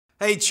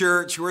Hey,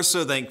 church, we're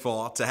so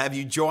thankful to have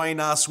you join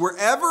us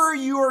wherever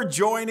you are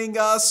joining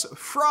us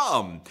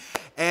from.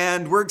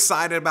 And we're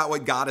excited about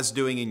what God is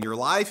doing in your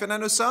life. And I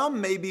know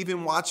some may be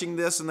even watching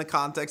this in the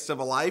context of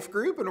a life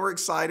group, and we're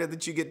excited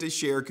that you get to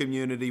share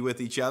community with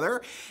each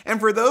other.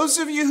 And for those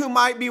of you who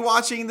might be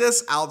watching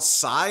this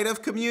outside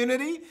of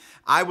community,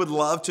 I would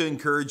love to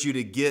encourage you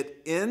to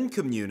get in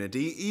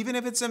community, even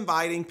if it's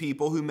inviting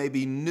people who may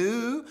be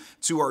new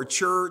to our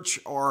church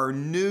or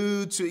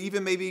new to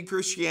even maybe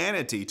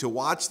Christianity, to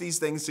watch these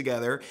things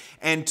together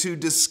and to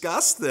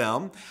discuss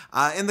them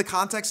in the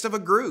context of a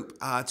group,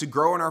 to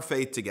grow in our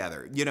faith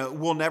together. You know,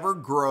 we'll never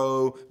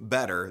grow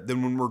better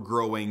than when we're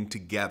growing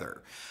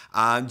together.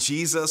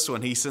 Jesus,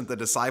 when he sent the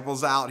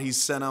disciples out, he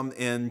sent them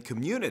in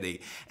community.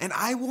 And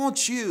I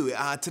want you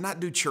to not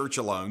do church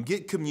alone.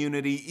 Get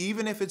community,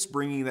 even if it's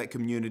bringing that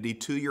community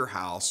to your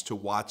house to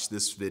watch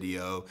this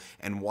video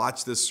and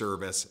watch this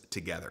service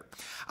together.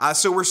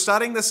 So we're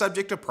studying the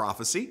subject of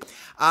prophecy.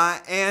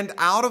 And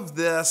out of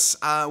this,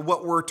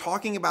 what we're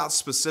talking about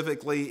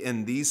specifically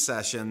in these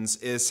sessions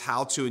is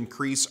how to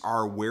increase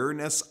our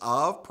awareness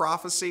of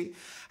prophecy,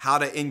 how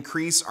to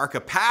increase our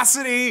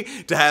capacity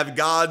to have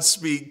God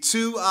speak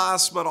to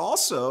us, but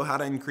also how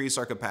to increase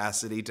our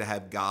capacity to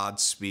have God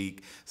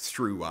speak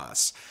through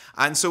us.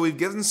 And so we've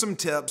given some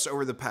tips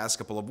over the past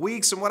couple of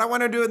weeks. And what I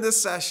want to do in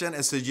this session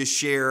is to just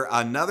share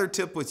another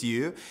tip with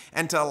you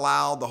and to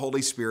allow the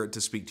Holy Spirit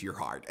to speak to your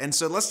heart. And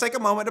so let's take a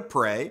moment to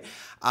pray.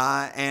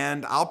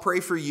 And I'll pray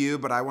for you,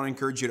 but I want to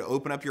encourage you to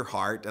open up your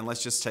heart and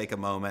let's just take a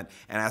moment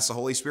and ask the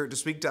Holy Spirit to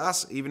speak to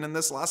us, even in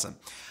this lesson.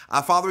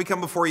 Father, we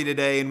come before you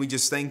today and we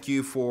just thank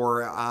you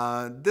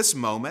for this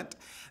moment,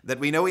 that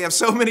we know we have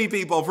so many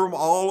people from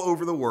all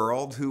over the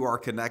world who are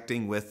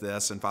connecting with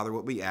this. And Father,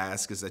 what we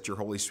ask is that your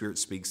Holy Spirit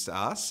speaks to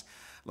us.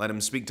 Let him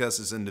speak to us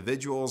as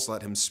individuals.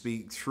 Let him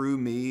speak through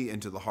me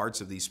into the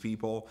hearts of these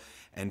people.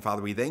 And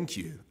Father, we thank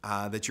you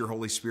that your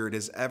Holy Spirit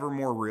is ever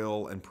more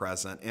real and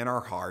present in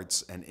our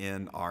hearts and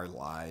in our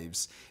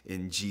lives.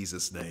 In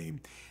Jesus'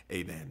 name,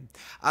 amen.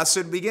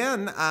 So to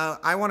begin,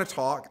 I want to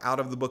talk out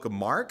of the book of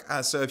Mark.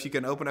 So if you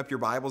can open up your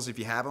Bibles, if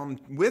you have them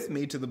with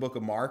me, to the book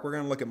of Mark. We're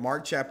going to look at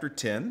Mark chapter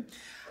 10.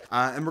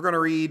 And we're going to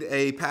read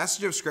a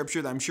passage of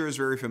scripture that I'm sure is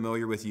very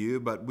familiar with you,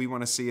 but we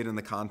want to see it in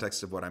the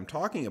context of what I'm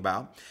talking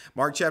about.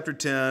 Mark chapter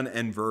 10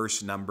 and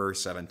verse number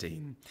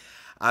 17.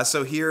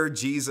 So here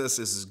Jesus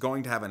is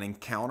going to have an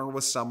encounter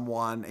with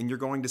someone, and you're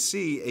going to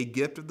see a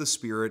gift of the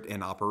Spirit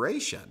in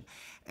operation.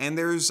 And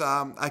there's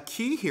a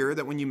key here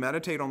that when you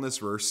meditate on this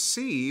verse,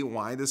 see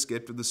why this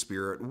gift of the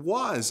Spirit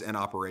was in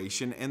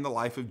operation in the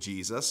life of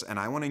Jesus. And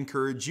I want to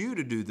encourage you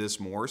to do this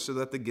more so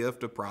that the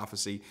gift of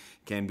prophecy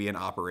can be in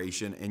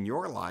operation in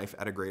your life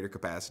at a greater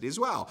capacity as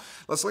well.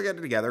 Let's look at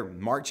it together.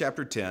 Mark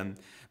chapter 10,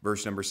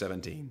 verse number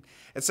 17.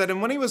 It said,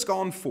 "And when he was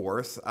gone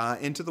forth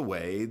into the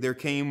way, there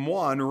came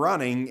one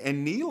running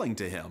and kneeling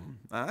to him."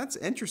 That's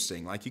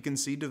interesting. Like, you can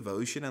see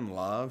devotion and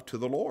love to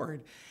the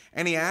Lord.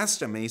 And he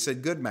asked him, and he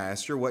said, "Good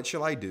master, what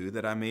shall I do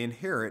that I may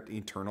inherit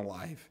eternal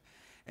life?"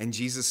 And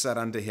Jesus said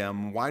unto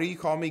him, "Why do you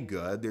call me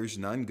good? There's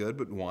none good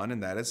but one,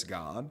 and that is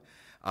God.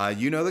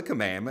 You know the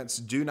commandments.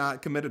 Do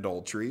not commit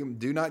adultery.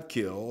 Do not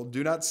kill.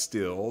 Do not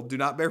steal. Do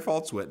not bear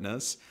false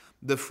witness.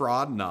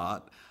 Defraud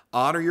not.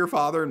 Honor your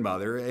father and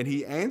mother." And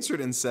he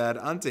answered and said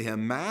unto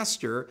him,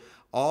 "Master,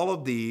 all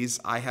of these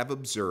I have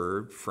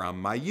observed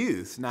from my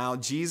youth." Now,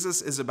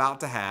 Jesus is about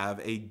to have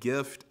a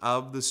gift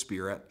of the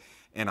Spirit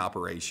in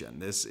operation.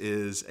 This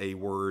is a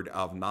word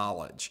of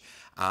knowledge,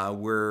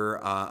 where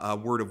a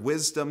word of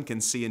wisdom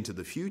can see into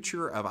the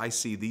future of, I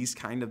see these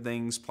kind of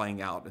things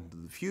playing out into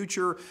the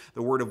future.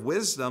 The word of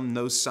wisdom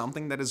knows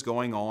something that is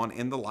going on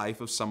in the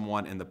life of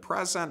someone in the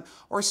present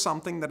or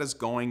something that is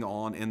going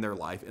on in their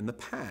life in the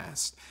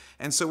past.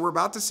 And so we're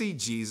about to see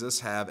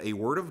Jesus have a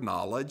word of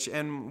knowledge,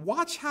 and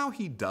watch how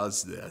he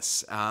does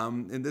this.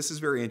 And this is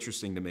very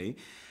interesting to me.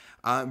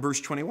 Verse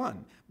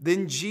 21,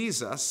 "Then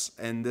Jesus,"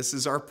 and this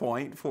is our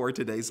point for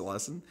today's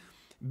lesson,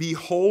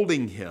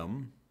 "beholding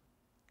him,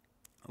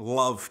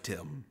 loved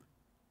him.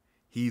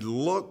 He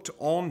looked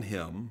on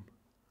him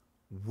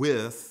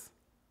with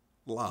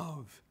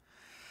love,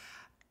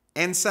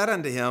 and said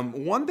unto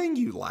him, One thing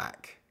you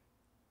lack."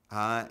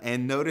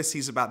 And notice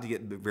he's about to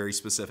get very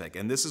specific.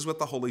 And this is what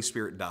the Holy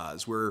Spirit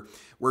does. Where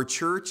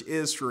church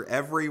is for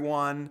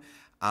everyone,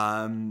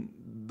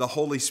 the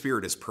Holy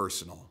Spirit is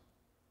personal.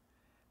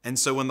 And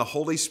so when the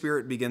Holy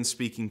Spirit begins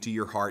speaking to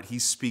your heart, he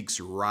speaks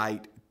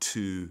right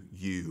to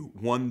you.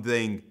 One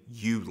thing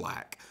you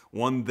lack.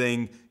 One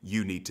thing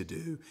you need to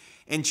do.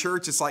 In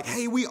church, it's like,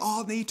 hey, we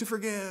all need to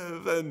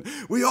forgive, and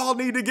we all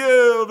need to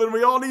give, and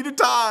we all need to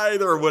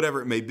tithe, or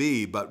whatever it may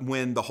be. But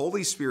when the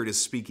Holy Spirit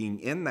is speaking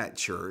in that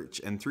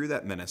church and through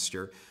that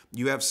minister,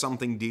 you have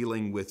something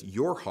dealing with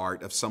your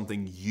heart of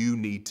something you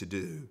need to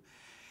do.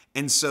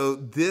 And so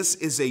this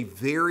is a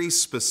very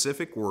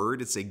specific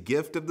word. It's a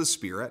gift of the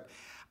Spirit.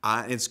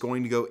 It's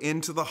going to go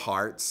into the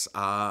hearts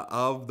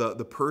of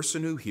the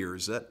person who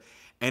hears it,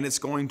 and it's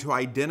going to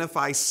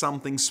identify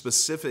something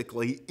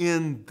specifically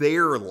in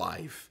their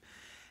life.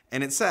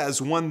 And it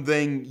says, one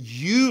thing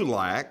you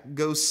lack,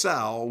 go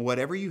sell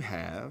whatever you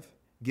have,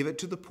 give it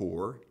to the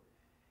poor,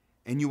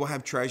 and you will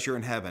have treasure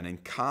in heaven.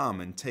 And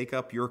come and take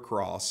up your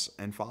cross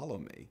and follow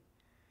me.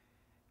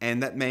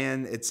 And that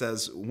man, it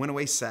says, went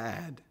away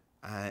sad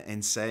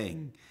and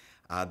saying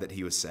that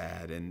he was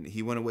sad. And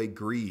he went away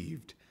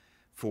grieved,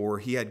 for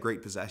he had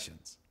great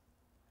possessions.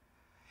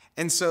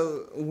 And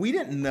so we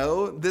didn't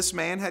know this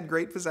man had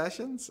great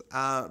possessions,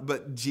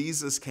 but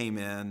Jesus came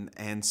in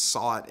and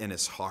saw it in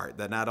his heart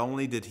that not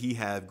only did he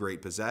have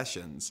great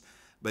possessions,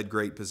 but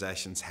great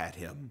possessions had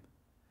him.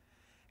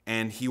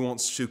 And he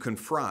wants to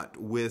confront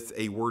with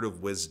a word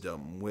of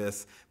wisdom,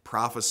 with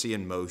prophecy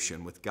in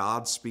motion, with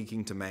God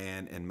speaking to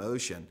man in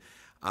motion,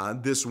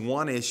 this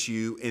one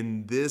issue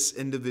in this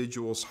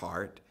individual's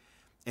heart.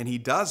 And he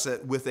does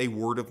it with a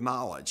word of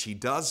knowledge. He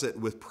does it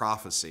with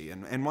prophecy.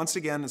 And once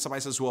again,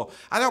 somebody says, well,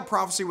 I thought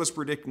prophecy was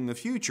predicting the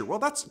future. Well,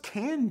 that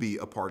can be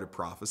a part of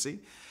prophecy.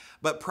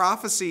 But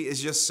prophecy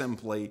is just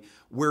simply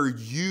where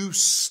you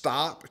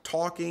stop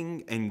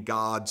talking and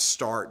God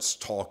starts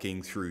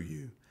talking through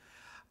you.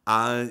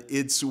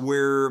 It's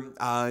where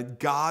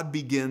God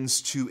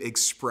begins to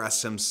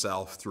express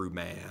himself through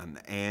man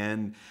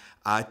and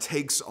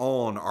takes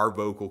on our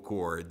vocal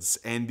cords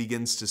and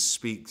begins to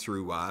speak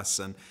through us.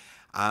 And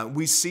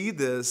we see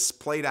this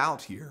played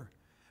out here.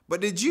 But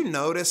did you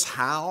notice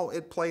how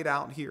it played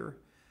out here?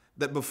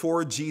 That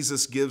before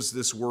Jesus gives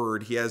this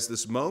word, he has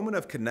this moment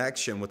of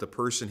connection with the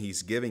person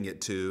he's giving it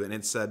to. And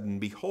it said,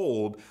 and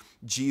behold,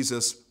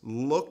 Jesus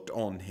looked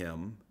on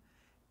him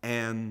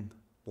and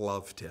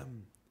loved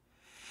him.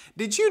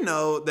 Did you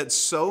know that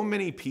so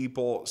many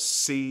people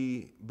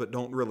see but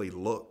don't really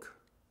look?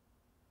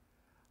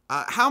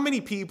 How many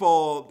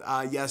people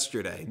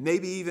yesterday,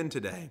 maybe even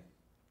today,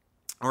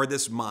 or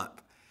this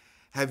month,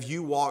 have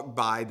you walked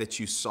by that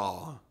you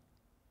saw,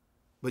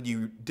 but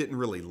you didn't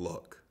really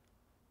look?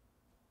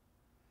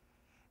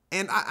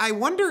 And I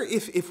wonder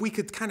if we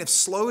could kind of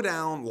slow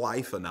down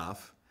life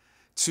enough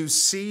to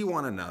see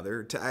one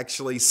another, to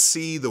actually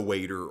see the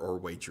waiter or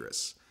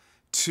waitress,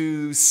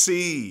 to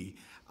see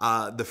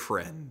the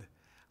friend,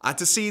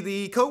 to see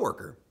the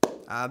coworker,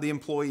 the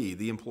employee,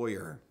 the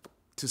employer,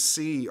 to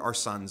see our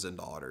sons and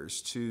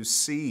daughters, to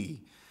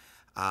see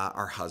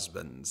our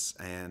husbands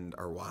and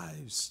our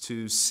wives,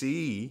 to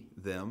see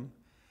them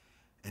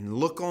and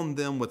look on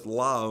them with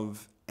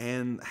love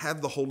and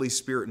have the Holy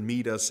Spirit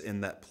meet us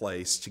in that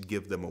place to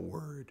give them a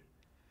word.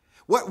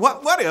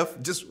 What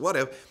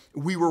if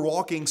we were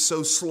walking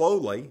so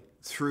slowly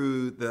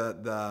through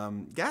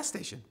the gas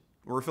station?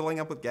 We're filling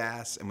up with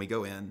gas and we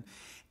go in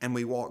and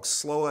we walk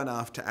slow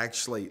enough to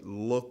actually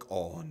look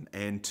on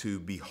and to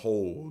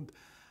behold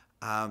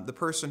the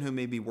person who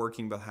may be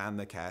working behind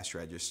the cash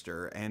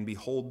register and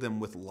behold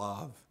them with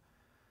love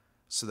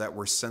so that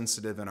we're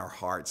sensitive in our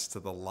hearts to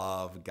the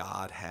love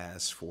God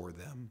has for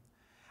them.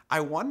 I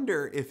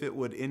wonder if it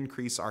would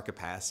increase our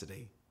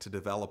capacity to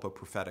develop a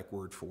prophetic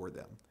word for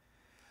them.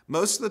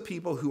 Most of the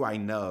people who I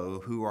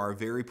know who are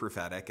very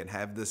prophetic and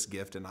have this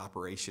gift in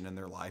operation in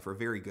their life are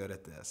very good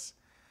at this.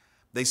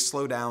 They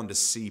slow down to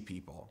see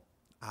people.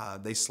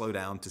 They slow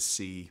down to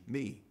see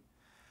me.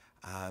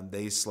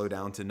 They slow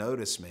down to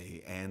notice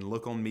me and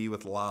look on me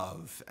with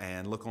love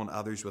and look on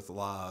others with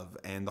love.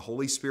 And the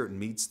Holy Spirit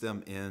meets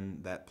them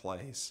in that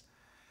place.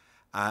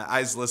 I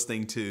was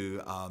listening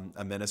to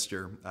a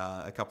minister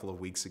a couple of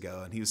weeks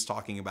ago, and he was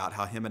talking about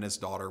how him and his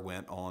daughter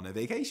went on a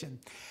vacation.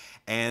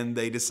 And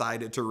they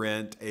decided to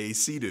rent a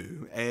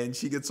Sea-Doo. And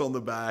she gets on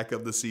the back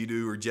of the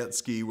Sea-Doo or jet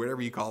ski,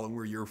 whatever you call them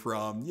where you're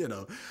from. You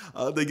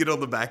know, they get on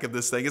the back of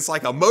this thing. It's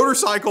like a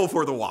motorcycle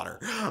for the water.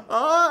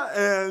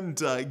 And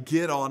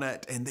get on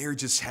it. And they're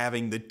just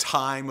having the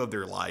time of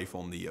their life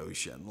on the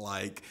ocean.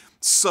 Like,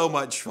 so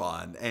much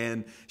fun.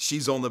 And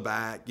she's on the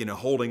back, you know,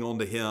 holding on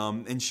to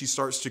him. And she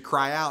starts to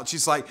cry out.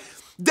 She's like,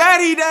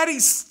 Daddy, Daddy,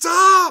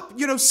 stop,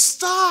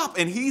 stop.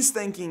 And he's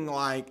thinking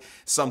like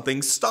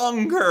something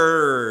stung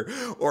her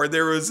or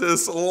there was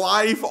this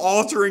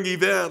life-altering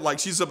event, like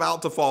she's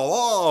about to fall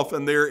off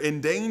and they're in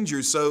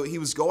danger. So he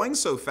was going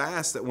so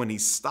fast that when he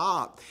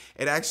stopped,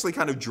 it actually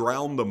kind of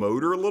drowned the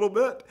motor a little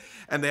bit.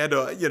 And they had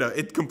to,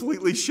 it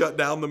completely shut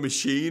down the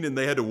machine and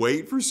they had to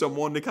wait for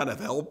someone to kind of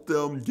help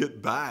them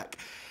get back.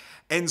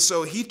 And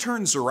so he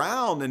turns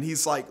around and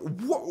he's like,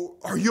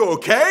 are you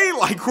okay?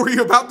 Like, were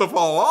you about to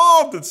fall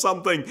off? Did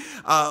something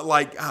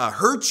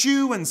hurt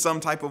you in some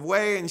type of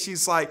way? And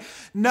she's like,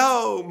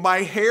 no, my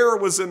hair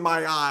was in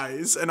my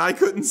eyes and I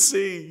couldn't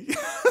see.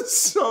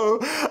 So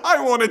I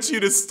wanted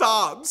you to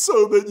stop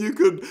so that you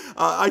could,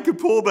 I could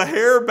pull the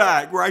hair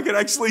back where I could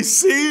actually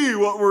see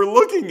what we're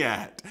looking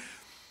at.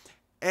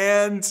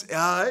 And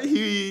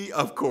he,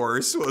 of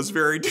course, was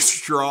very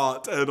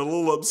distraught and a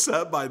little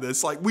upset by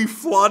this. Like, we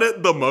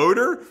flooded the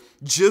motor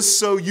just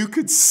so you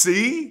could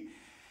see.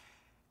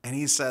 And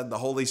he said the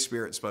Holy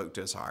Spirit spoke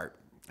to his heart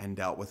and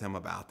dealt with him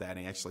about that. And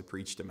he actually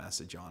preached a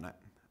message on it.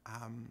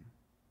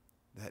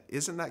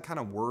 Isn't that kind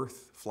of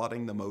worth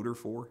flooding the motor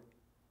for?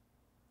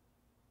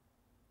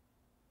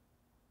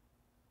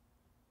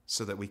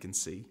 So that we can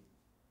see.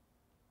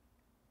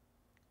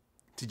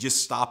 to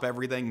just stop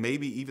everything,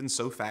 maybe even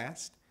so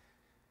fast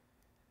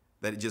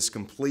that it just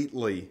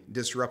completely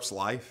disrupts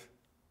life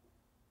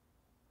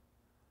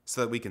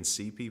so that we can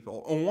see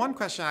people. And one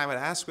question I would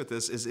ask with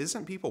this is,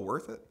 isn't people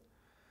worth it?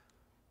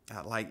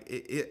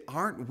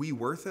 Aren't we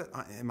worth it?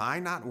 Am I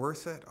not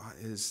worth it?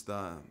 Is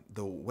the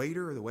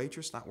waiter or the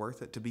waitress not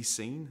worth it to be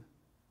seen?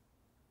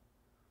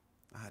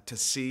 To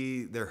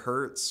see their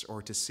hurts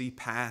or to see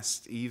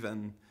past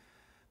even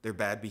their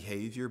bad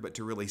behavior, but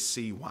to really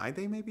see why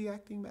they may be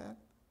acting bad?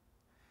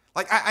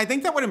 I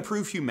think that would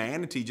improve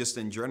humanity just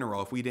in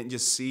general if we didn't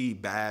just see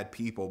bad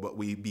people, but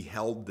we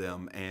beheld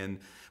them, and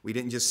we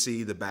didn't just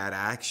see the bad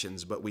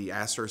actions, but we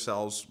asked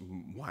ourselves,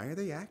 why are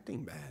they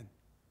acting bad?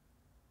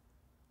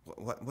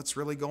 What's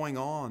really going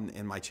on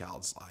in my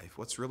child's life?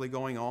 What's really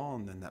going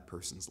on in that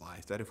person's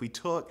life? That if we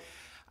took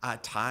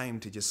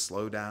time to just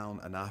slow down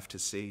enough to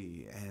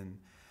see, and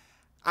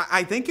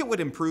I think it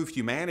would improve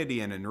humanity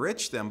and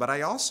enrich them, but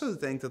I also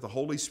think that the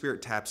Holy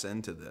Spirit taps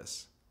into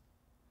this.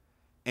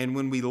 And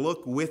when we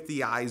look with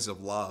the eyes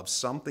of love,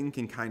 something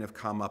can kind of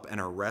come up and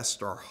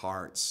arrest our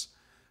hearts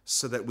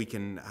so that we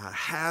can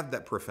have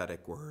that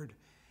prophetic word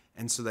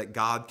and so that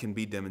God can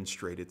be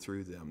demonstrated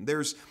through them.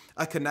 There's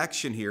a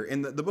connection here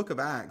in the book of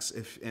Acts,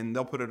 and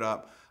they'll put it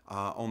up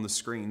on the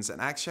screens.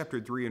 In Acts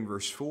chapter 3 and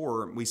verse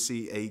 4, we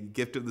see a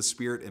gift of the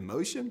Spirit in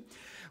motion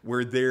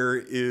where there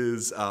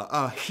is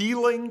a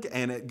healing,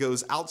 and it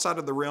goes outside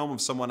of the realm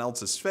of someone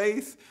else's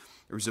faith.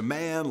 There was a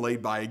man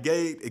laid by a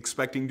gate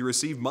expecting to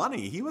receive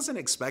money. He wasn't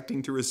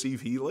expecting to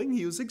receive healing.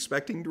 He was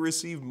expecting to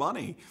receive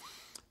money.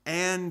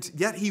 And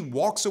yet he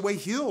walks away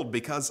healed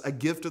because a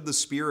gift of the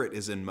Spirit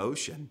is in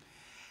motion.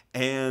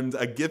 And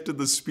a gift of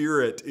the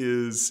Spirit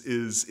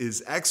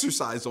is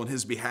exercised on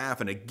his behalf,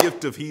 and a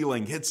gift of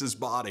healing hits his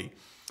body.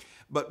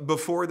 But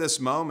before this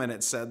moment,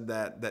 it said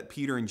that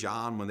Peter and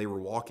John, when they were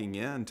walking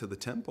into the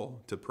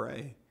temple to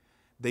pray,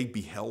 they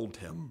beheld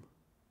him.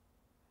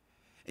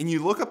 And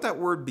you look up that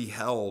word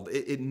beheld,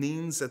 it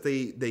means that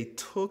they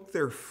took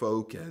their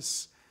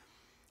focus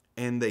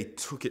and they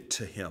took it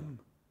to him.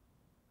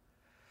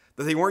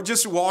 That they weren't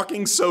just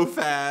walking so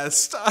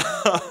fast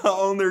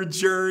on their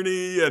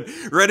journey and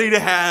ready to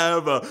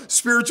have a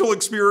spiritual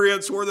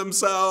experience for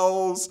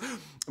themselves,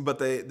 but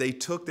they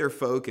took their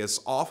focus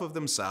off of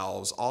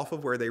themselves, off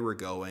of where they were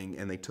going,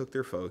 and they took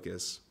their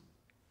focus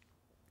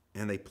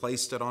and they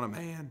placed it on a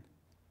man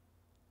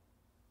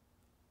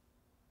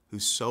who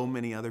so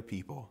many other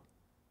people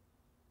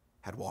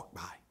had walked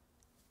by.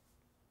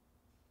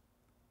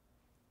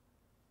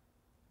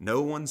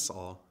 No one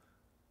saw.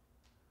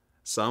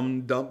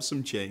 Some dumped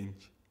some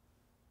change.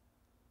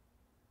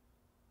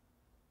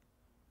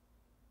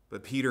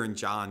 But Peter and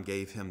John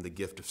gave him the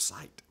gift of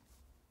sight.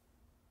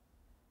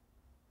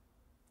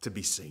 To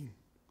be seen,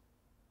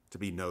 to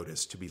be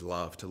noticed, to be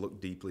loved, to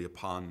look deeply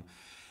upon.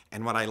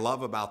 And what I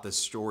love about this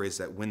story is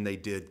that when they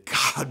did,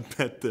 God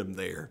met them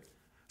there.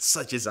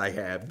 Such as I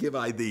have, give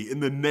I thee. In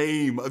the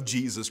name of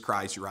Jesus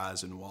Christ,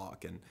 rise and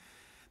walk. And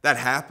that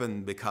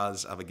happened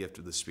because of a gift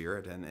of the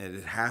Spirit, and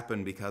it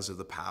happened because of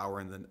the power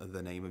in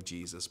the name of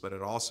Jesus. But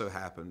it also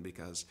happened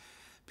because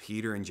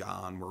Peter and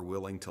John were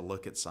willing to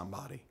look at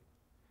somebody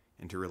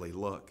and to really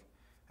look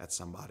at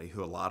somebody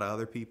who a lot of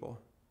other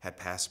people had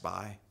passed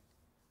by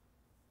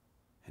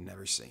and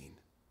never seen.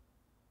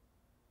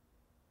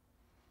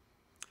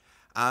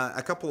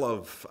 A couple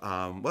of,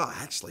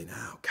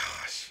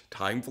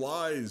 time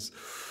flies.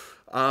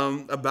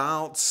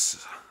 About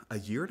a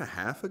year and a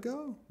half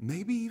ago,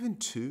 maybe even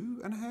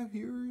 2.5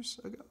 years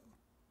ago,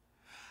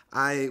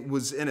 I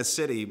was in a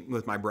city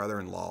with my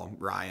brother-in-law,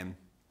 Ryan,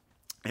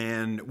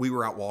 and we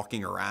were out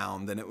walking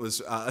around, and it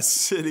was a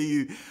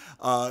city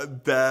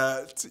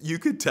that you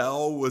could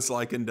tell was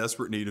like in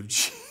desperate need of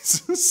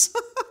Jesus.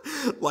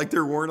 Like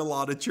there weren't a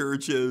lot of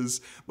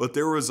churches, but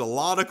there was a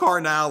lot of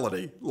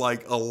carnality,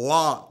 like a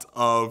lot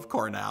of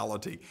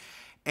carnality.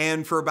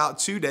 And for about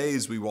 2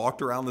 days, we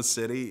walked around the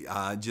city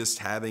just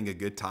having a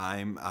good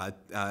time.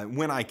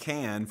 When I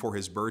can, for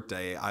his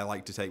birthday, I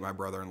like to take my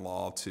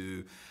brother-in-law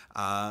to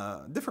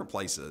different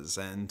places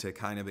and to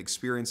kind of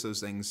experience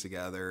those things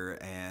together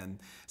and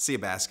see a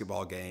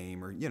basketball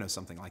game or,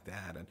 something like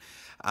that.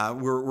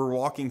 And we're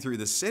walking through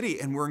the city,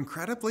 and we're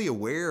incredibly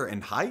aware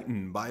and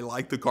heightened by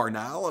like the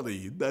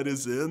carnality that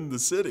is in the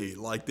city.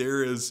 Like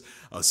there is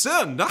a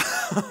sin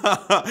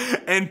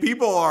and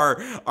people are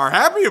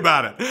happy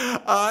about it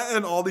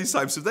and all these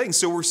types of things.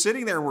 So we're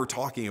sitting there and we're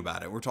talking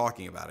about it. We're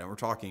talking about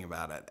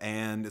it.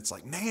 And it's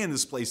like, man,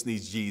 this place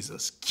needs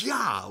Jesus.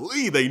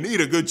 Golly, they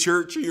need a good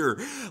church here.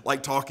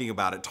 Like talking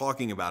about it.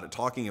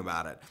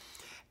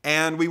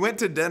 And we went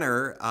to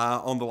dinner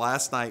on the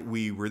last night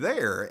we were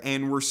there,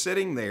 and we're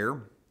sitting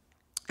there,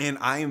 and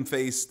I am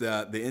faced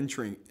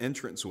the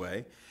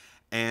entranceway,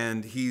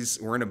 and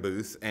we're in a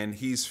booth, and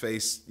he's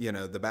faced,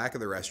 the back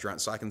of the restaurant,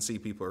 so I can see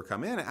people who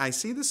come in. I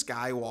see this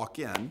guy walk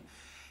in,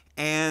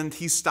 and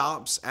he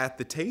stops at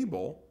the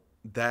table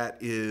that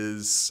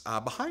is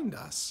behind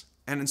us.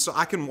 And so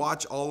I can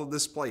watch all of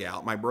this play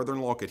out. My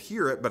brother-in-law could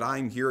hear it, but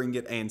I'm hearing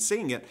it and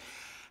seeing it.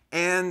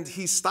 And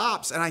he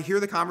stops, and I hear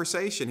the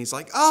conversation. He's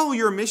like, "Oh,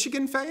 you're a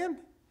Michigan fan?"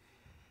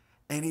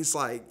 And he's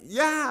like,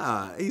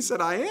 yeah. He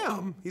said, I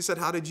am. He said,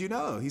 how did you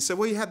know? He said,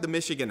 well, you had the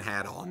Michigan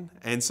hat on.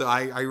 And so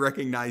I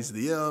recognized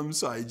the M,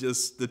 so I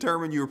just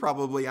determined you were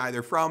probably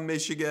either from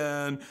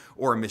Michigan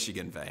or a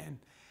Michigan fan.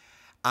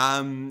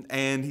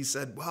 And he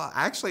said, well,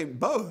 actually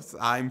both.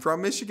 I'm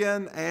from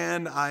Michigan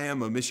and I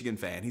am a Michigan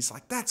fan. He's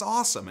like, that's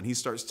awesome. And he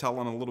starts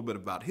telling a little bit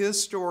about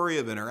his story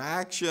of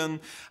interaction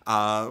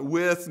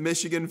with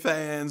Michigan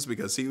fans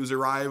because he was a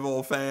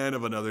rival fan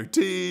of another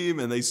team.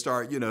 And they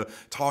start,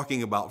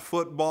 talking about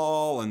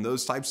football and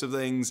those types of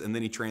things. And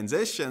then he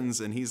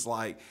transitions and he's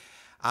like,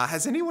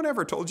 has anyone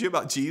ever told you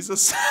about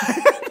Jesus?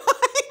 Took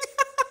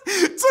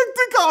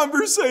the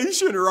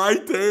conversation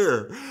right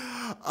there.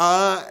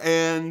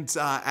 And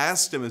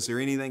asked him, is there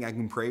anything I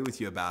can pray with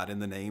you about in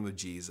the name of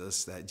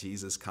Jesus that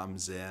Jesus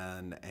comes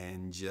in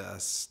and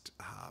just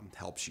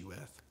helps you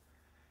with?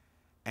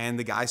 And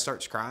the guy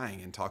starts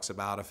crying and talks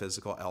about a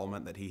physical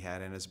ailment that he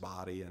had in his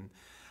body and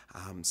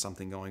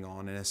something going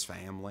on in his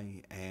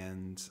family.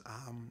 And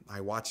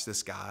I watched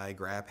this guy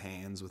grab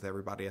hands with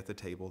everybody at the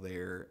table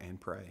there and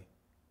pray.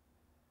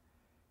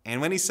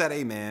 And when he said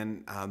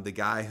amen, the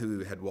guy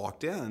who had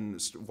walked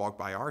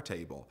by our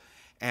table.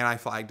 And I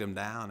flagged him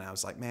down. And I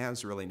was like, man, that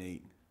was really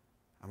neat.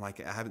 I'm like,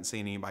 I haven't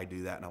seen anybody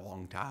do that in a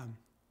long time.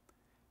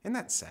 Isn't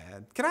that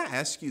sad? Can I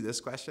ask you this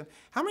question?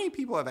 How many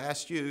people have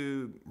asked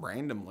you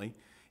randomly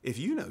if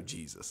you know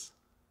Jesus?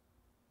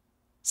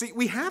 See,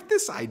 we have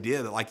this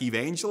idea that like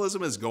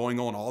evangelism is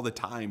going on all the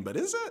time, but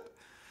is it?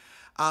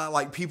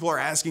 Like people are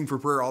asking for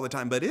prayer all the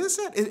time, but is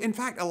it? In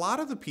fact, a lot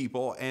of the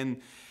people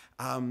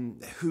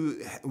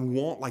who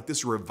want like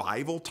this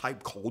revival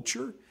type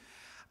culture,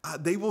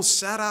 they will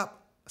set up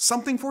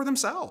something for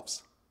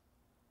themselves.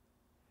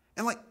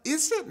 And like,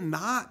 is it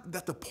not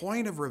that the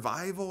point of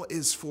revival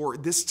is for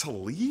this to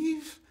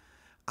leave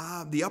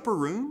the upper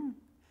room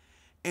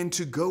and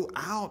to go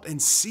out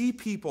and see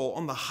people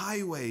on the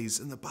highways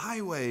and the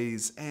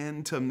byways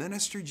and to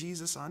minister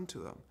Jesus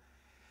unto them?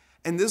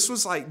 And this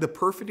was like the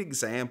perfect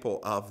example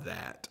of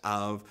that,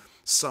 of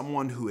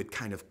someone who had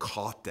kind of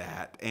caught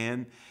that.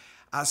 And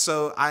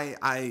so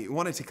I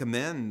wanted to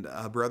commend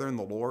a brother in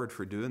the Lord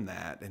for doing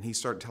that. And he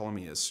started telling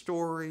me his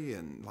story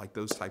and like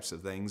those types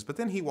of things. But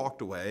then he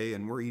walked away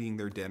and we're eating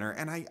their dinner.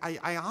 And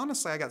I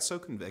honestly, I got so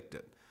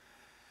convicted.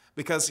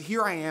 Because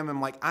here I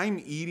am,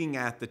 I'm eating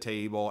at the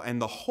table. And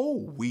the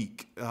whole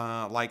week,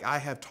 I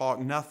have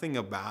talked nothing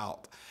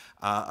about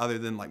other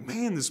than like,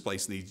 man, this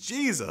place needs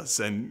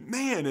Jesus. And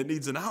man, it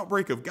needs an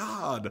outbreak of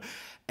God.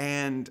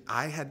 And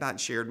I had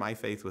not shared my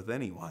faith with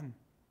anyone.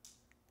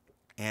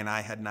 And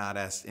I had not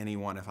asked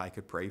anyone if I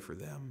could pray for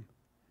them.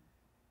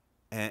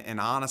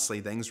 And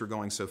honestly, things were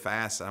going so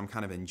fast that I'm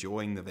kind of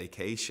enjoying the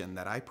vacation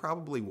that I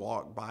probably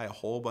walked by a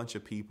whole bunch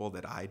of people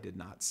that I did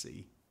not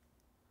see.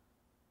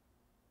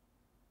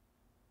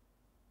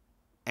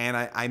 And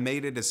I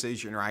made a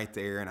decision right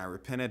there, and I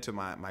repented to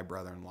my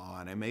brother-in-law,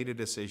 and I made a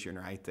decision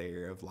right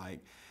there of like,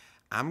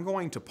 I'm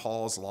going to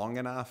pause long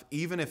enough,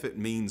 even if it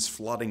means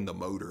flooding the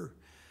motor,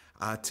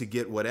 to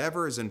get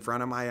whatever is in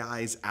front of my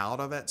eyes out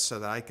of it so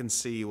that I can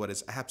see what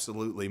is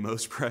absolutely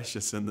most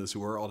precious in this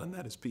world, and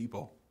that is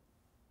people.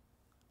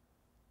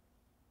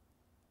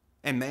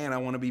 And man, I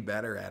want to be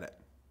better at it.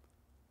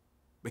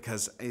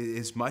 Because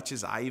as much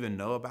as I even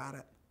know about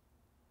it,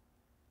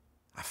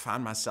 I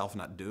find myself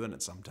not doing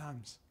it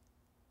sometimes.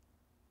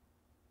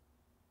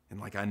 And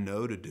like I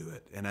know to do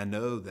it. And I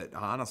know that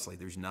honestly,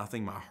 there's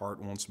nothing my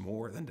heart wants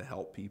more than to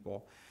help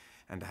people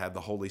and to have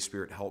the Holy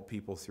Spirit help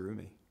people through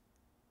me.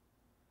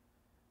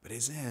 But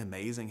isn't it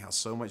amazing how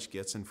so much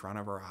gets in front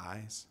of our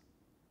eyes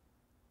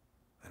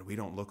that we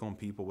don't look on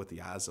people with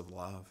the eyes of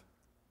love?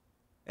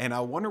 And I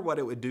wonder what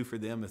it would do for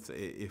them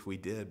if we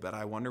did, but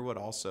I wonder what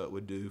also it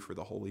would do for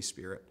the Holy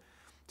Spirit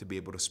to be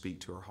able to speak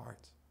to our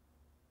hearts.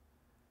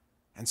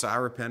 And so I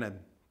repented.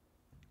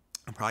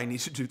 I probably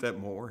need to do that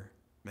more,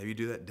 maybe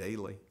do that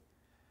daily.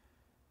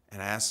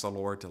 And I asked the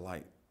Lord to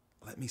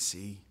let me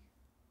see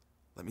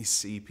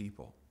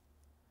people.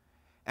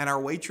 And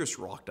our waitress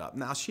rocked up.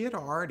 Now, she had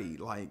already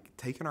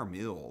taken our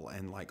meal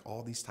and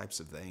all these types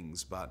of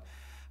things, but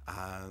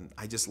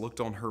I just looked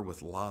on her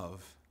with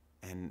love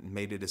and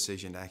made a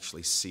decision to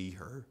actually see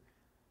her.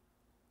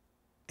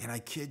 And I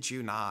kid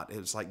you not, it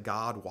was like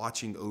God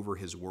watching over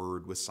his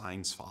word with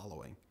signs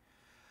following.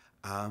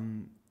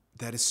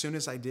 That as soon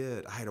as I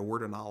did, I had a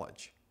word of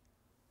knowledge.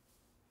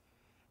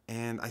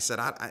 And I said,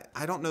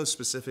 I don't know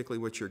specifically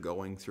what you're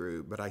going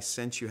through, but I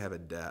sense you have a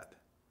debt.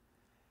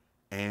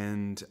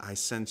 And I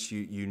sense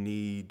you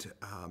need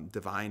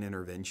divine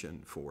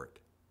intervention for it.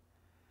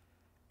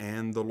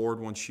 And the Lord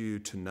wants you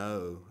to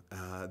know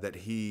that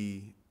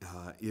he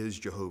is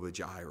Jehovah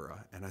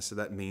Jireh. And I said,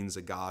 that means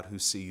a God who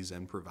sees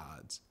and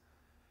provides.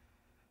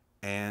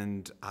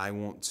 And I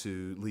want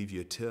to leave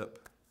you a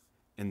tip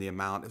in the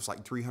amount, it was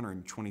like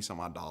 $320 some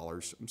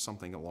odd,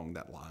 something along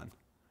that line.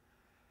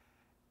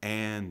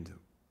 And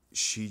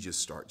she just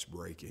starts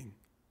breaking,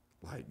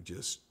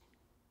 just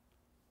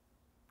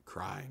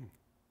crying.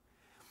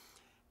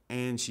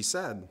 And she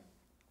said,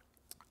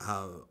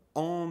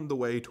 on the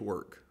way to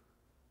work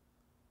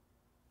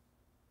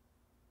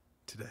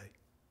today,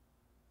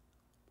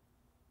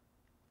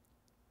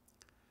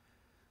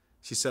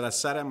 She said, I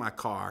sat in my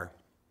car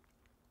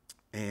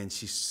and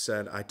she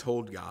said, I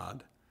told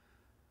God,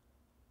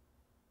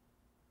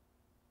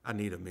 I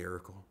need a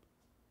miracle.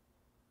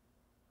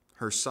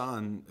 Her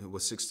son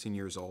was 16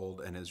 years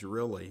old and is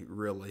really,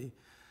 really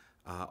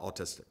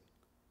autistic.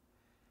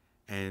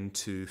 And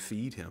to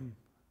feed him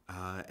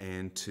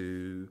and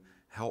to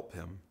help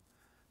him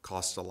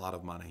cost a lot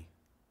of money.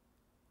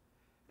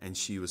 And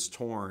she was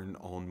torn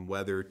on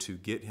whether to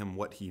get him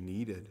what he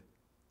needed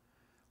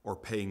or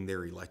paying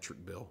their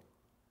electric bill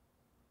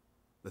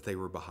that they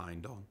were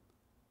behind on.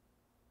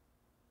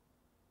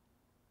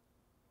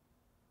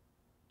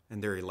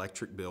 And their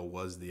electric bill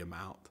was the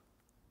amount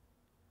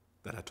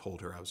that I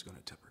told her I was going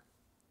to tip her.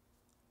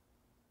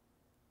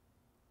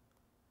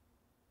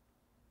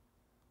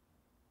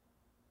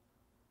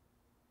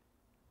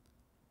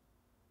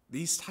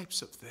 These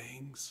types of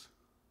things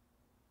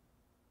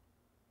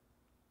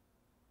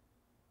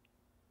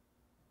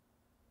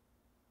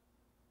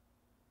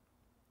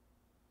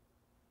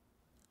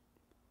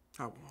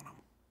I want them.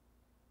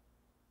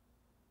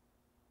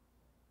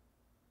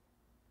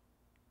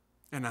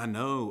 And I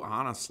know,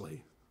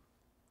 honestly,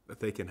 that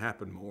they can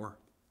happen more.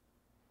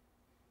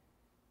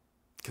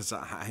 Because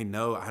I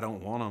know I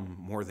don't want them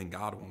more than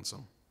God wants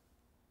them.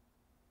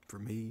 For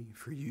me,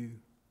 for you,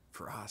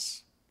 for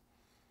us.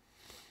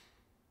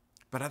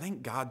 But I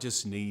think God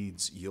just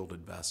needs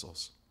yielded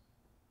vessels.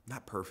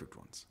 Not perfect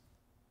ones.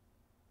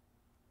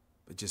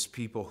 But just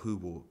people who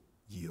will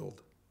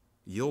yield.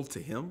 Yield to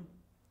Him,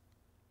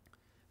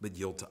 but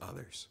yield to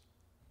others.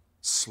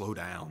 Slow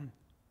down.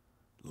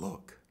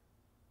 Look.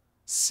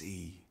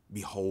 See.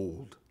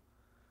 Behold.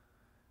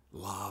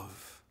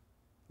 Love.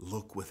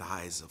 Look with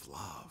eyes of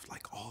love.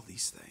 Like all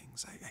these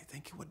things. I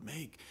think it would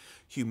make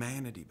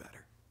humanity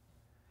better.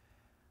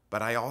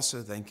 But I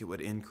also think it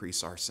would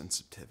increase our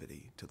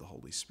sensitivity to the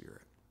Holy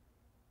Spirit.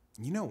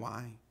 You know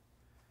why?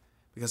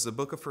 Because the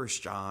book of 1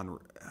 John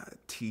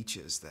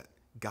teaches that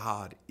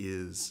God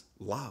is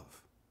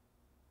love.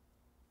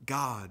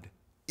 God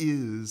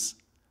is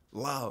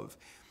love.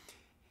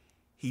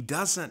 He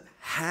doesn't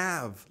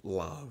have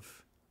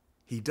love.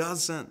 He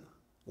doesn't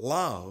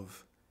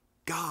love.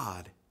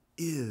 God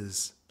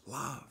is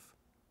love.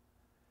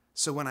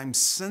 So when I'm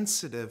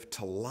sensitive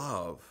to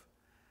love,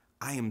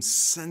 I am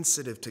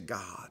sensitive to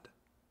God.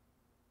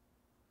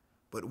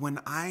 But when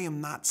I am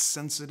not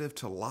sensitive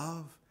to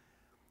love,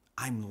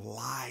 I'm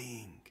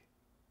lying.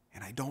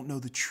 And I don't know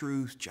the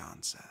truth,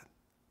 John said.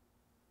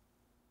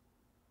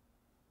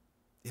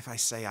 If I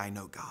say I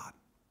know God.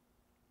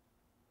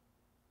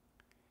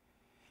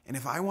 And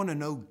if I want to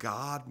know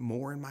God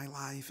more in my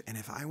life, and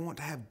if I want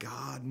to have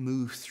God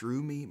move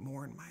through me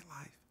more in my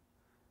life,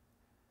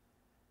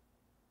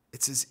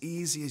 it's as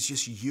easy as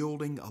just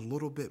yielding a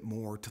little bit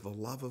more to the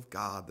love of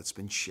God that's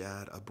been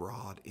shed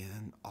abroad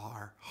in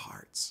our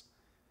hearts.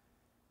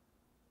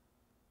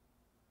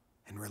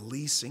 And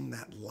releasing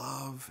that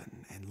love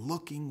and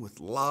looking with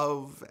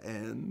love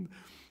and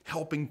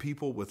helping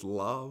people with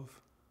love.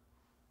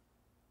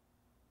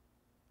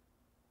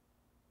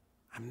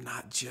 I'm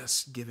not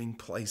just giving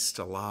place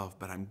to love,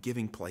 but I'm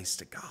giving place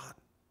to God.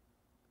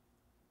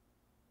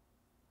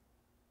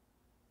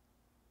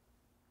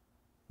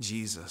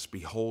 Jesus,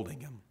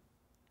 beholding Him,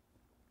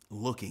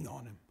 looking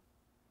on Him,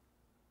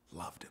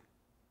 loved Him.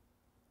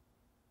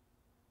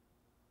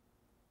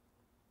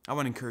 I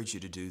want to encourage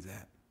you to do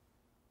that.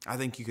 I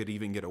think you could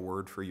even get a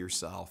word for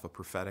yourself, a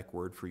prophetic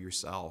word for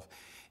yourself,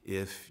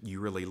 if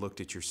you really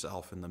looked at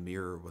yourself in the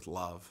mirror with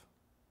love.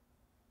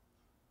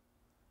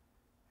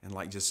 And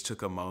like just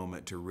took a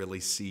moment to really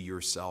see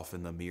yourself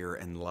in the mirror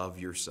and love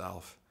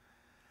yourself.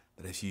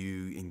 That if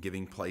you, in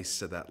giving place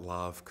to that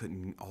love,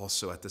 couldn't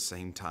also at the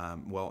same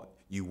time, well,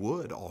 you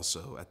would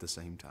also at the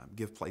same time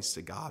give place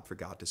to God for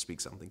God to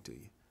speak something to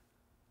you.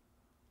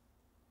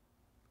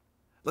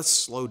 Let's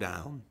slow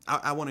down.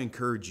 I want to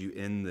encourage you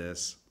in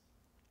this.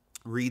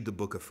 Read the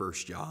book of 1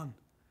 John.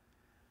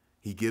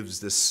 He gives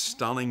this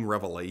stunning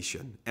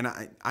revelation. And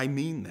I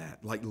mean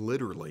that, like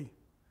literally.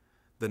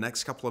 The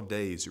next couple of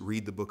days,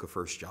 read the book of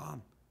 1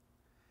 John.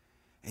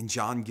 And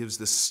John gives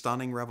this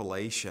stunning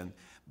revelation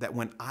that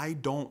when I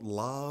don't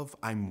love,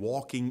 I'm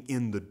walking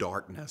in the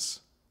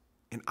darkness.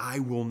 And I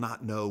will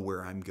not know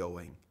where I'm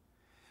going.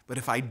 But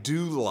if I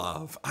do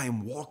love, I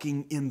am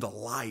walking in the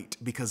light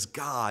because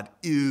God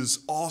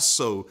is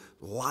also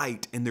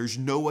light. And there's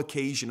no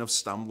occasion of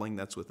stumbling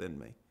that's within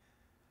me.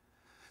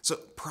 So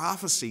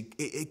prophecy,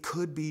 it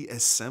could be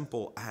as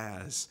simple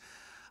as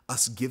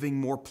us giving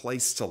more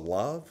place to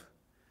love,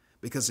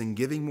 because in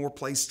giving more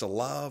place to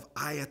love,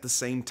 I at the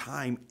same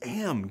time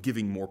am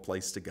giving more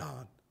place to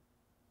God.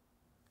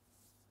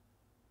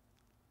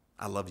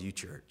 I love you,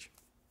 church.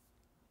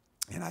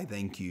 And I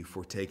thank you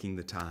for taking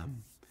the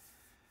time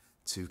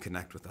to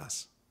connect with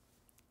us.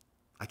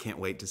 I can't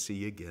wait to see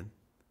you again.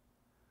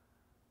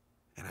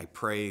 And I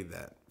pray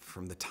that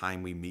from the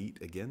time we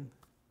meet again,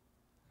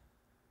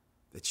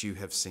 that you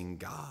have seen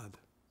God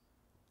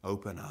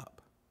open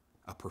up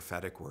a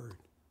prophetic word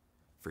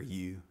for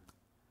you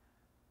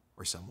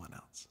or someone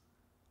else.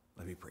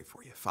 Let me pray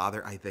for you.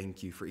 Father, I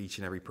thank you for each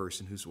and every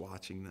person who's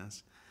watching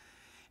this.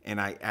 And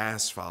I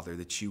ask, Father,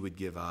 that you would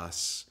give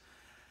us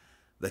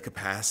the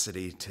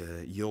capacity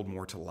to yield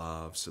more to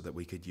love so that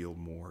we could yield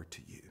more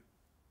to you.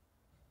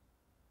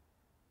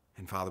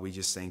 And Father, we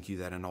just thank you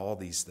that in all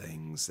these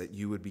things, that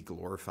you would be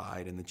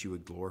glorified and that you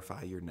would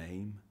glorify your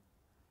name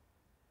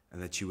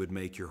and that you would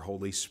make your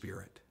Holy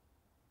Spirit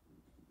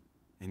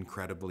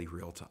incredibly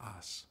real to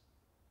us.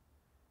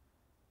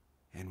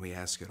 And we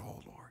ask it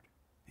all, Lord,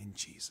 in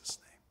Jesus'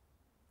 name.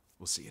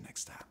 We'll see you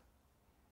next time.